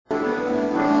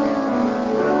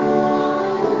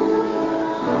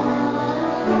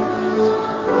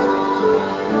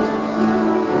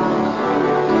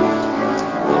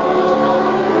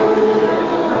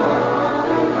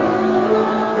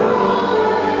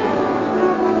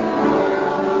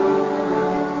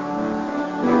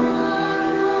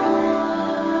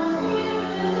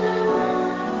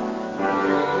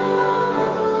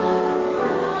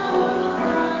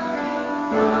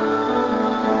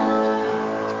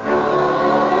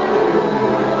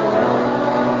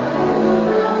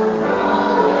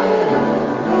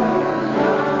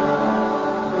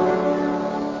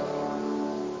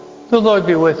The Lord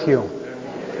be with you.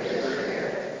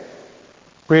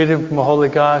 Reading from the Holy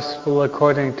Gospel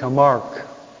according to Mark.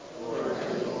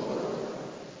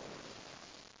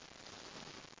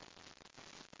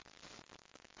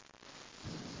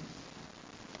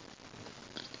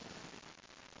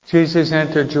 Jesus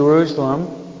entered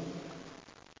Jerusalem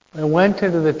and went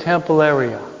into the temple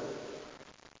area.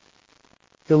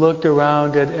 He looked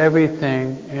around at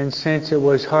everything, and since it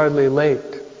was already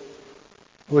late,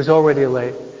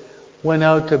 went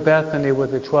out to Bethany with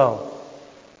the 12.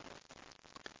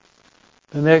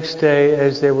 The next day,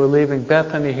 as they were leaving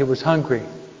Bethany, he was hungry.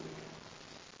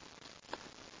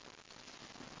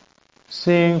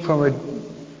 Seeing from a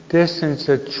distance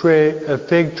a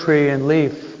fig tree and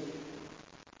leaf,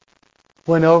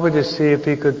 went over to see if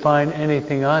he could find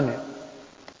anything on it.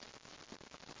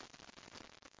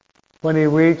 When he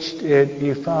reached it,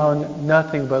 he found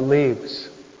nothing but leaves.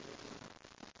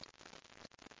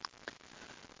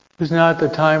 It was not the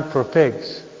time for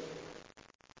figs.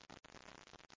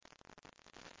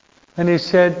 And he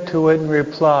said to it in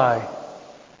reply,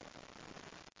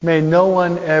 "May no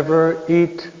one ever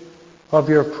eat of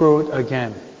your fruit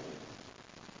again."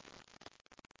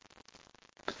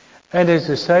 And his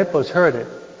disciples heard it.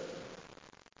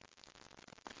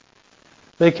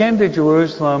 They came to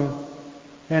Jerusalem,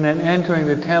 and in entering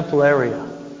the temple area,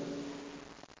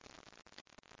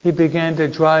 he began to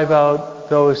drive out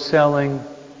those selling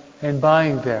and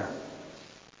buying there.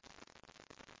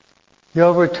 He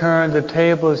overturned the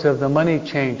tables of the money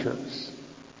changers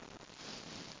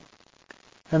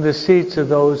and the seats of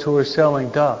those who were selling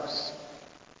doves.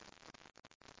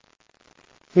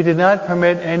 He did not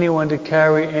permit anyone to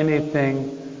carry anything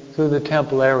through the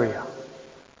temple area.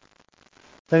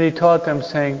 Then he taught them,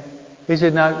 saying, "Is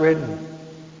it not written,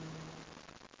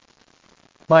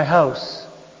 'My house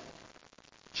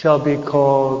shall be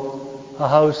called a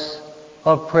house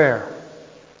of prayer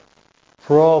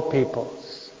for all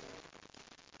peoples'?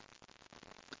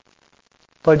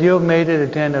 But you have made it a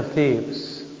den of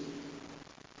thieves."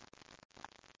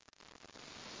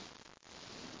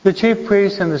 The chief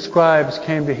priests and the scribes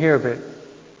came to hear of it,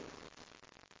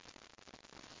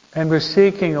 and were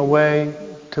seeking a way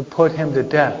to put him to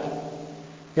death,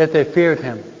 yet they feared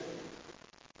him,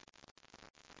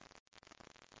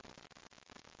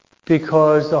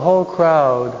 because the whole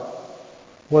crowd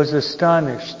was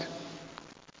astonished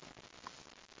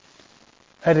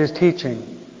at his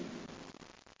teaching.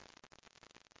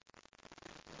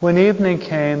 When evening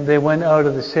came, they went out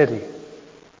of the city.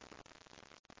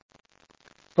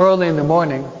 Early in the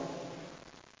morning,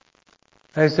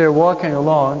 as they were walking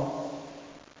along,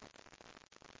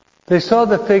 they saw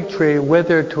the fig tree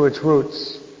withered to its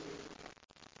roots.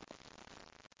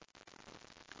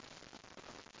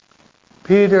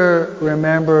 Peter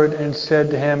remembered and said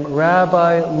to him,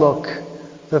 "Rabbi, look,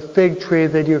 the fig tree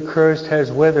that you cursed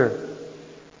has withered."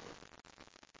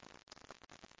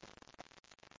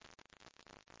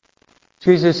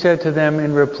 Jesus said to them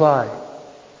in reply,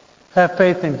 "Have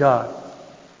faith in God.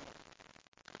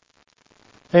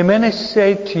 Amen, I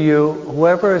say to you,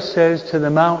 whoever says to the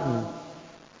mountain,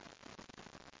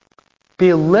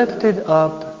 'Be lifted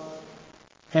up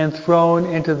and thrown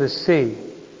into the sea,'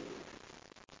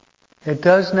 it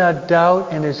does not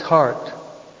doubt in his heart,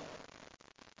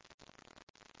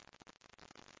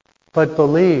 but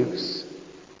believes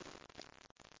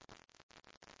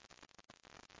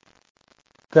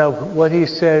that what he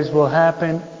says will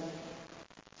happen,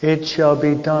 it shall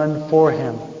be done for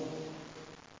him.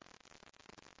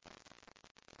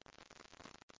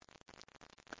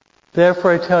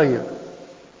 Therefore I tell you,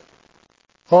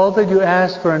 all that you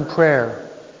ask for in prayer,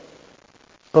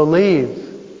 believe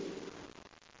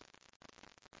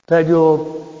that you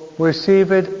will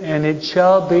receive it, and it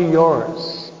shall be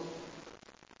yours."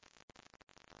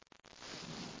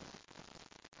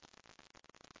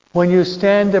 When you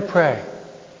stand to pray,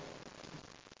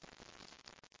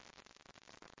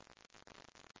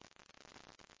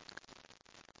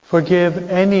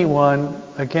 forgive anyone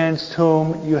against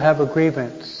whom you have a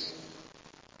grievance,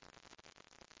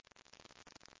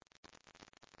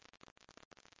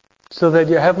 so that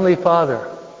your Heavenly Father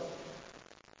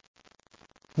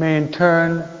may in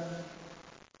turn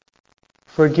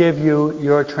forgive you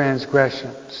your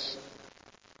transgressions.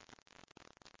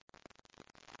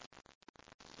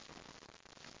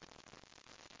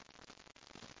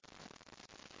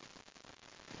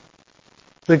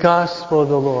 The Gospel of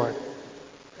the Lord.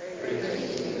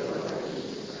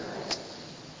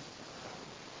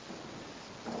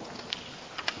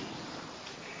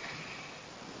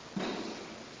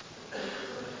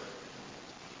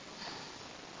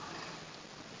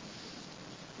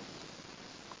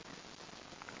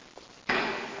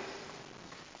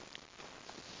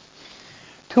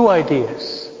 Two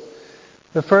ideas.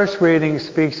 The first reading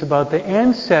speaks about the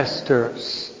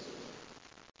ancestors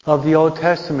of the Old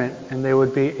Testament, and they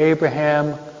would be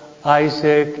Abraham,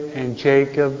 Isaac, and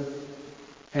Jacob,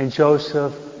 and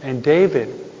Joseph, and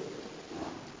David.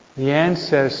 The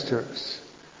ancestors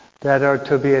that are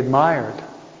to be admired.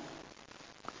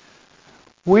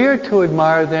 We are to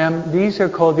admire them. These are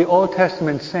called the Old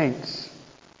Testament saints.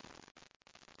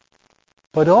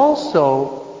 But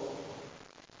also,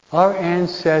 our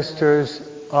ancestors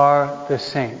are the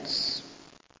saints.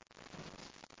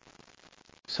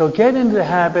 So get into the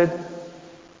habit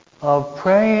of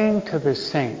praying to the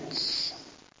saints.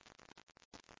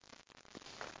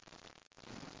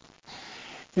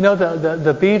 You know,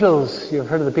 the Beatles, you've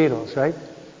heard of the Beatles, right?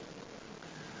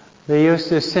 They used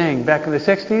to sing back in the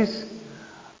 60s,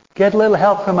 get a little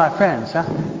help from my friends, huh?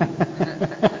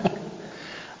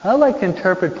 I like to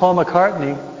interpret Paul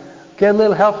McCartney, get a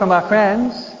little help from my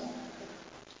friends.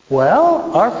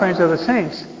 Well, our friends are the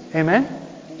saints. Amen?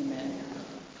 Amen.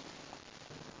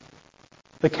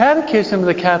 The Catechism of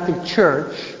the Catholic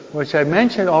Church, which I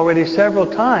mentioned already several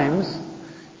times,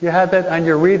 you have that on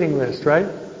your reading list, right?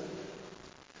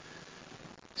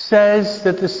 Says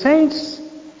that the saints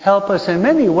help us in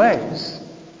many ways,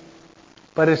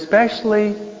 but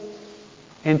especially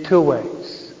in two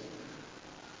ways.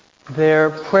 Their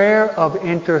prayer of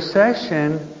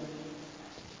intercession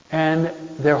and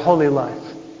their holy life.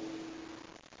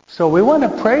 So we want to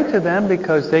pray to them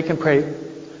because they can pray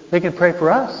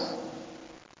for us.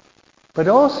 But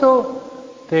also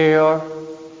they are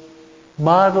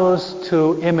models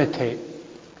to imitate.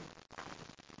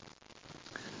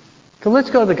 So let's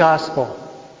go to the gospel.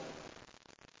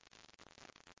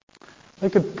 We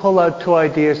could pull out two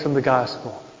ideas from the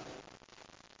gospel.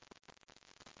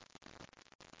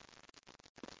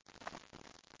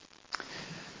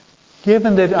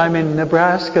 Given that I'm in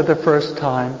Nebraska the first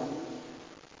time,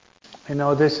 I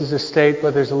know this is a state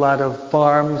where there's a lot of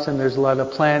farms and there's a lot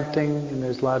of planting and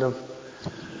there's a lot of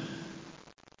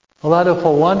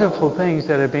wonderful things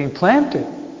that are being planted.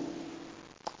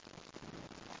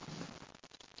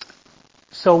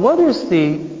 So what is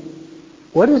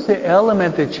the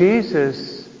element that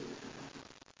Jesus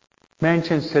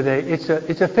mentions today? It's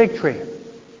a fig tree.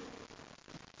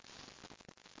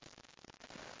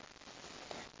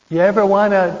 You ever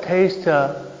want to taste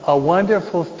a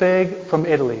wonderful fig from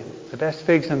Italy? The best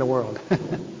figs in the world.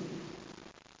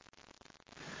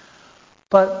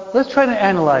 But let's try to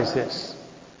analyze this.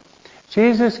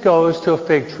 Jesus goes to a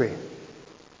fig tree.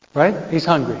 Right? He's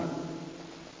hungry.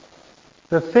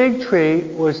 The fig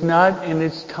tree was not in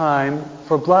its time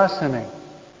for blossoming.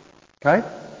 Right?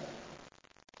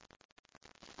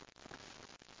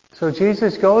 So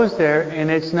Jesus goes there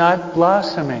and it's not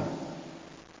blossoming.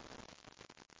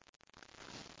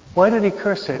 Why did he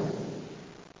curse it?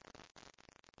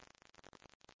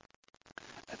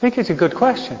 I think it's a good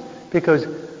question, because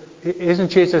isn't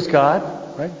Jesus God,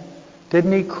 right?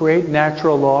 Didn't he create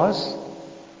natural laws?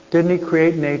 Didn't he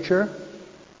create nature?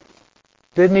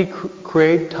 Didn't he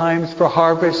create times for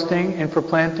harvesting and for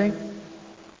planting?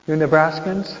 You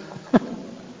Nebraskans?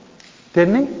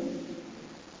 Didn't he?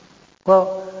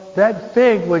 Well, that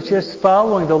fig was just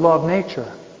following the law of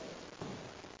nature.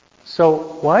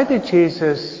 So why did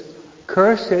Jesus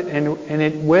curse it and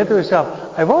it withers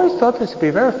up? I've always thought this to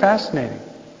be very fascinating.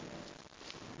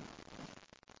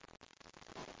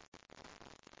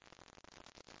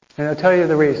 And I'll tell you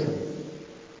the reason.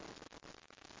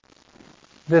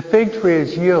 The fig tree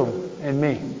is you and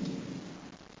me.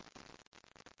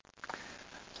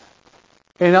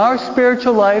 In our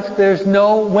spiritual life, there's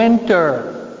no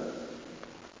winter,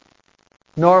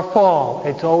 nor fall.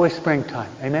 It's always springtime.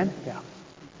 Amen? Yeah.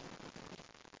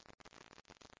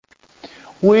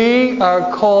 We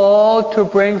are called to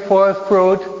bring forth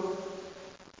fruit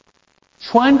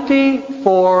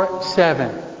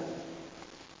 24/7.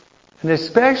 And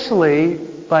especially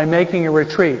by making a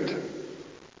retreat.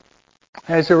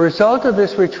 As a result of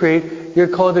this retreat, you're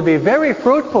called to be very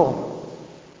fruitful.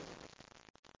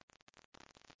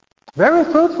 Very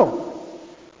fruitful.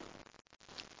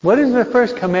 What is the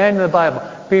first command in the Bible?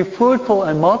 Be fruitful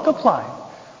and multiply.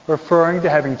 Referring to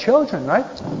having children, right?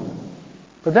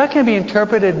 But that can be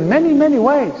interpreted in many, many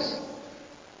ways.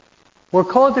 We're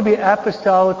called to be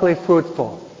apostolically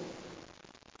fruitful.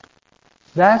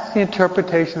 That's the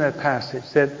interpretation of that passage,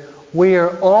 that we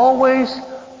are always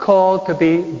called to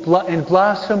be in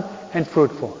blossom and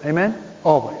fruitful. Amen?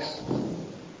 Always.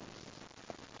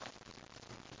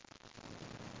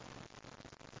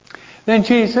 Then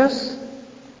Jesus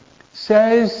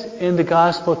says in the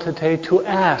gospel today to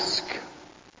ask.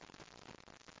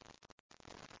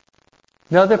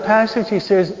 Another passage he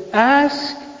says,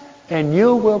 ask and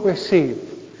you will receive.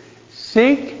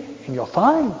 Seek, and you'll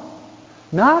find.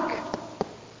 Knock,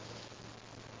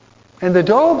 and the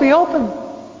door will be open.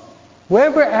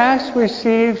 Whoever asks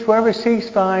receives, whoever seeks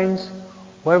finds,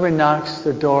 whoever knocks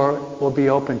the door will be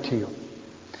open to you.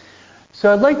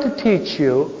 So I'd like to teach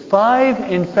you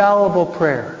 5 infallible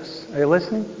prayers. Are you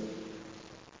listening?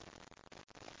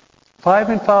 5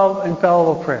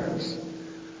 infallible prayers.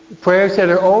 Prayers that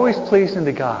are always pleasing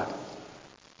to God.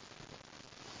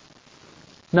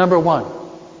 Number 1.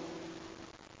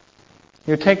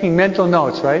 You're taking mental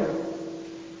notes, right?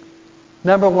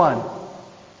 Number 1.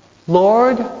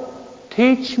 Lord,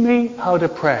 teach me how to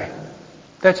pray.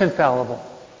 That's infallible.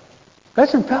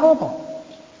 That's infallible.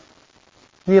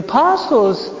 The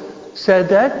apostles said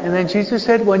that, and then Jesus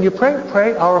said, when you pray,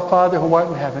 pray, Our Father who art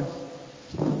in heaven.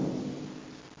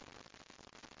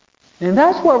 And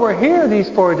that's why we're here these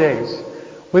 4 days.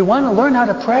 We want to learn how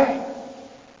to pray.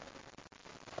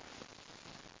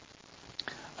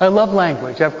 I love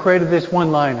language. I've created this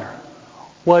one-liner.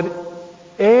 What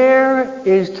air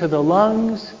is to the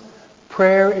lungs,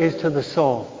 prayer is to the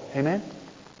soul. Amen?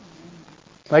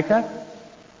 Like that?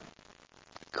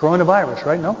 Coronavirus,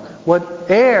 right? No? What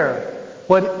air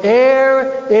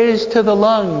is to the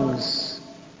lungs.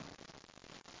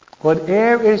 What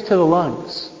air is to the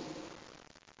lungs.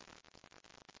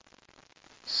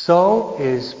 So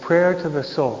is prayer to the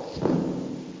soul.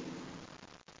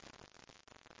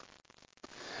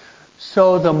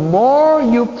 So the more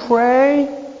you pray,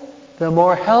 the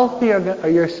more healthy are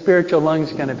your spiritual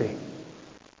lungs going to be.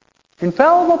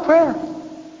 Infallible prayer.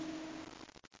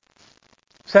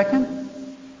 Second,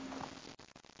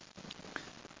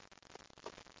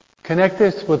 connect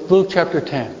this with Luke chapter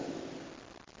 10.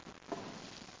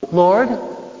 Lord,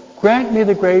 grant me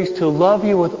the grace to love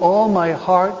you with all my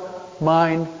heart,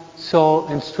 mind, soul,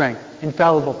 and strength.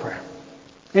 Infallible prayer.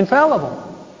 Infallible.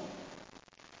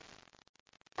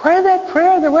 Pray that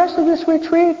prayer the rest of this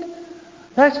retreat.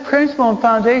 That's principle and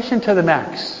foundation to the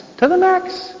max. To the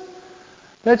max.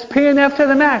 That's P&F to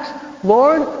the max.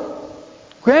 Lord,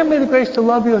 grant me the grace to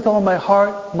love you with all my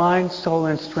heart, mind, soul,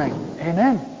 and strength.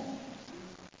 Amen.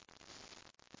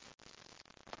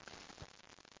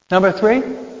 Number 3.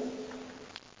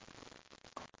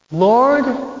 Lord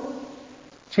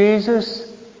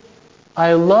Jesus,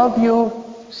 I love you.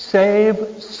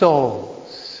 Save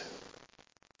souls.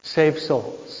 Save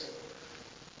souls.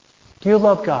 Do you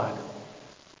love God?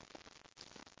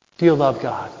 Do you love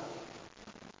God?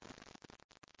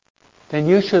 Then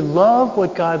you should love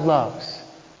what God loves,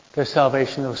 the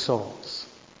salvation of souls.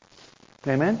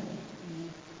 Amen?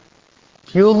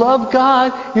 If you love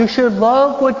God, you should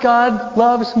love what God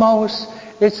loves most.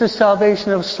 It's the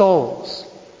salvation of souls.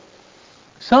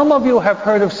 Some of you have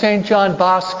heard of St. John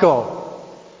Bosco.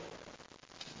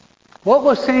 What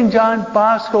was St. John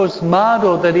Bosco's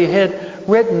motto that he had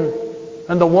written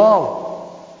on the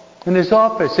wall in his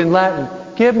office in Latin?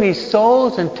 Give me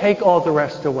souls and take all the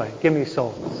rest away. Give me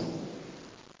souls.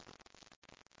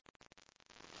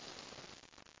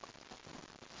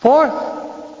 Fourth,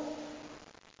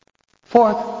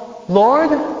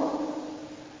 Lord,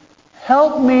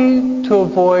 help me to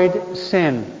avoid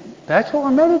sin. That's what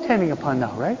we're meditating upon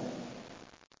now, right?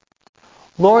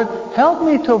 Lord, help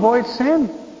me to avoid sin.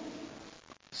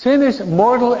 Sin is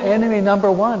mortal enemy number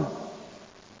 1.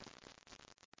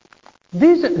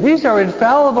 These are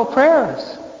infallible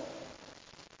prayers.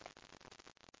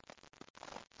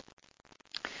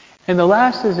 And the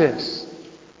last is this.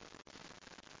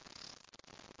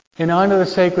 In honor of the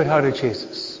Sacred Heart of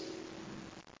Jesus.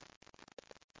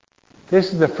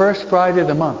 This is the first Friday of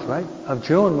the month, right? Of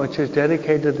June, which is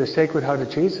dedicated to the Sacred Heart of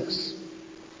Jesus.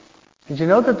 Did you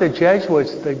know that the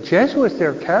Jesuits, their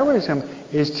charism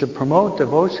is to promote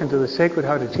devotion to the Sacred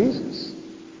Heart of Jesus.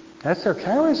 That's their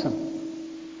charism.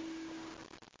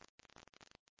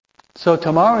 So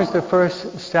tomorrow is the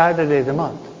first Saturday of the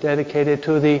month, dedicated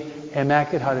to the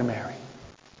Immaculate Heart of Mary.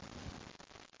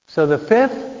 So the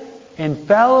 5th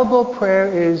infallible prayer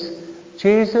is,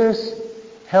 Jesus,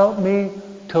 help me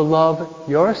to love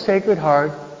your Sacred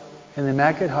Heart and the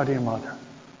Immaculate Heart of your Mother.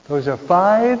 Those are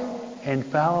 5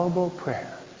 infallible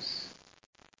prayers.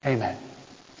 Amen.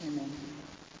 Amen.